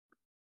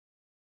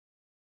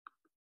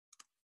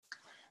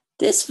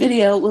This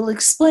video will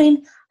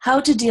explain how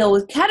to deal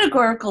with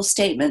categorical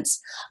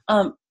statements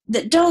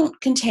that don't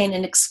contain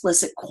an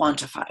explicit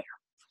quantifier.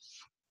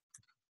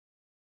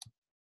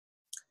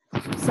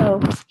 So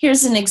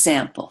here's an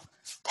example.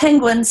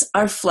 Penguins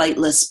are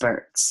flightless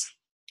birds.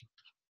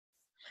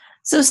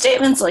 So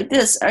statements like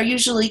this are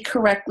usually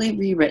correctly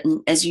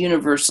rewritten as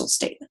universal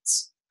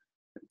statements.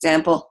 For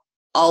example,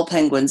 all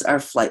penguins are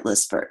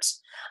flightless birds.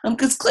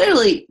 Because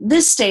clearly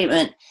this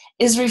statement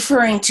is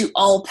referring to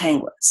all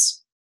penguins,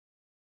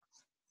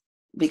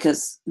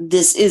 because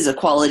this is a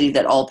quality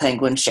that all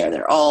penguins share.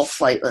 They're all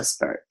flightless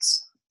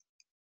birds.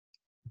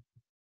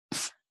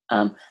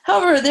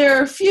 However, there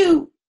are a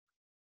few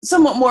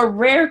somewhat more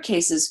rare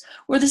cases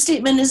where the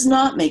statement is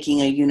not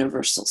making a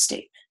universal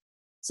statement.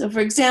 So for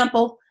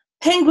example,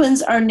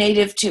 penguins are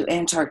native to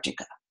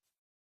Antarctica.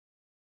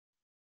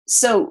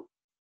 So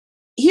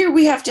here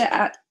we have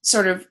to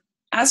sort of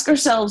ask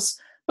ourselves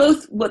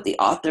both what the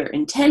author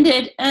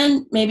intended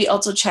and maybe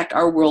also check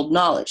our world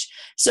knowledge.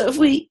 So if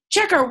we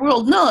check our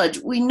world knowledge,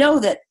 we know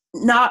that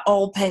not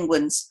all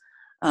penguins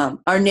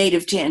are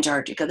native to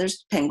Antarctica.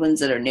 There's penguins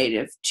that are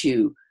native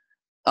to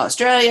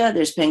Australia.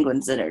 There's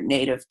penguins that are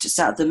native to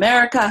South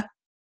America.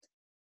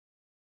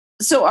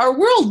 So our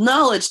world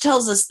knowledge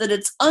tells us that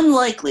it's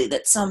unlikely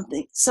that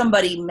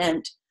somebody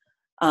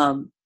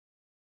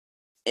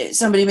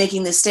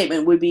making this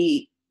statement would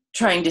be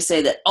trying to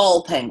say that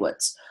all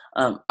penguins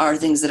are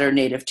things that are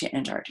native to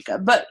Antarctica.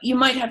 But you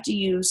might have to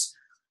use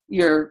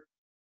the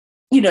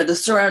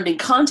surrounding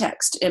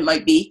context. It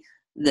might be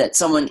that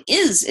someone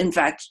is, in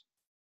fact,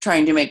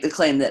 trying to make the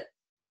claim that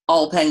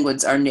all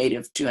penguins are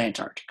native to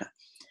Antarctica.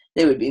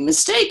 They would be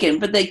mistaken,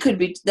 but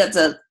that's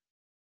a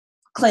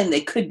claim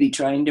they could be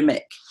trying to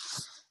make.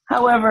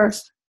 However,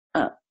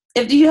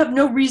 if you have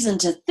no reason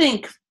to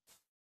think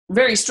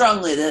very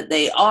strongly that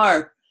they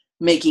are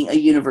making a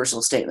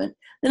universal statement,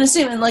 then a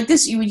statement like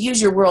this, you would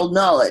use your world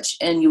knowledge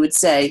and you would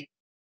say,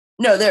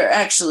 no, they're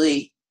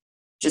actually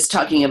just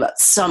talking about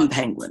some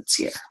penguins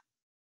here.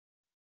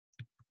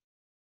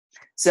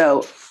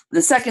 So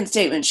the second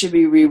statement should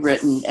be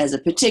rewritten as a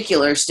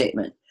particular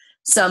statement.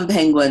 Some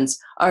penguins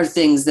are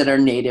things that are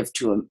native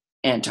to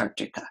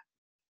Antarctica.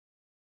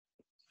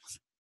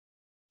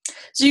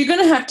 So you're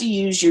going to have to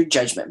use your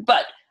judgment.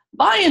 But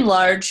by and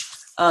large,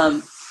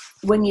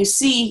 when you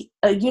see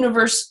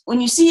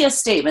a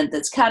statement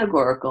that's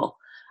categorical,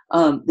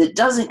 that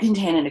doesn't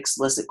contain an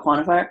explicit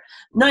quantifier,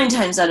 9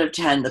 times out of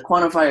 10, the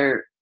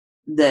quantifier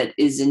that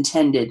is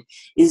intended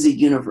is a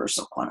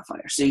universal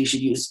quantifier. So you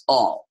should use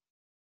all.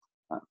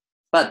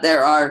 But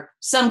there are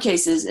some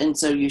cases, and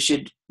so you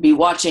should be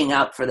watching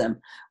out for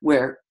them,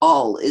 where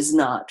all is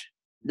not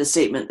the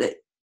statement that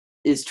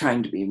is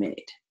trying to be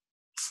made.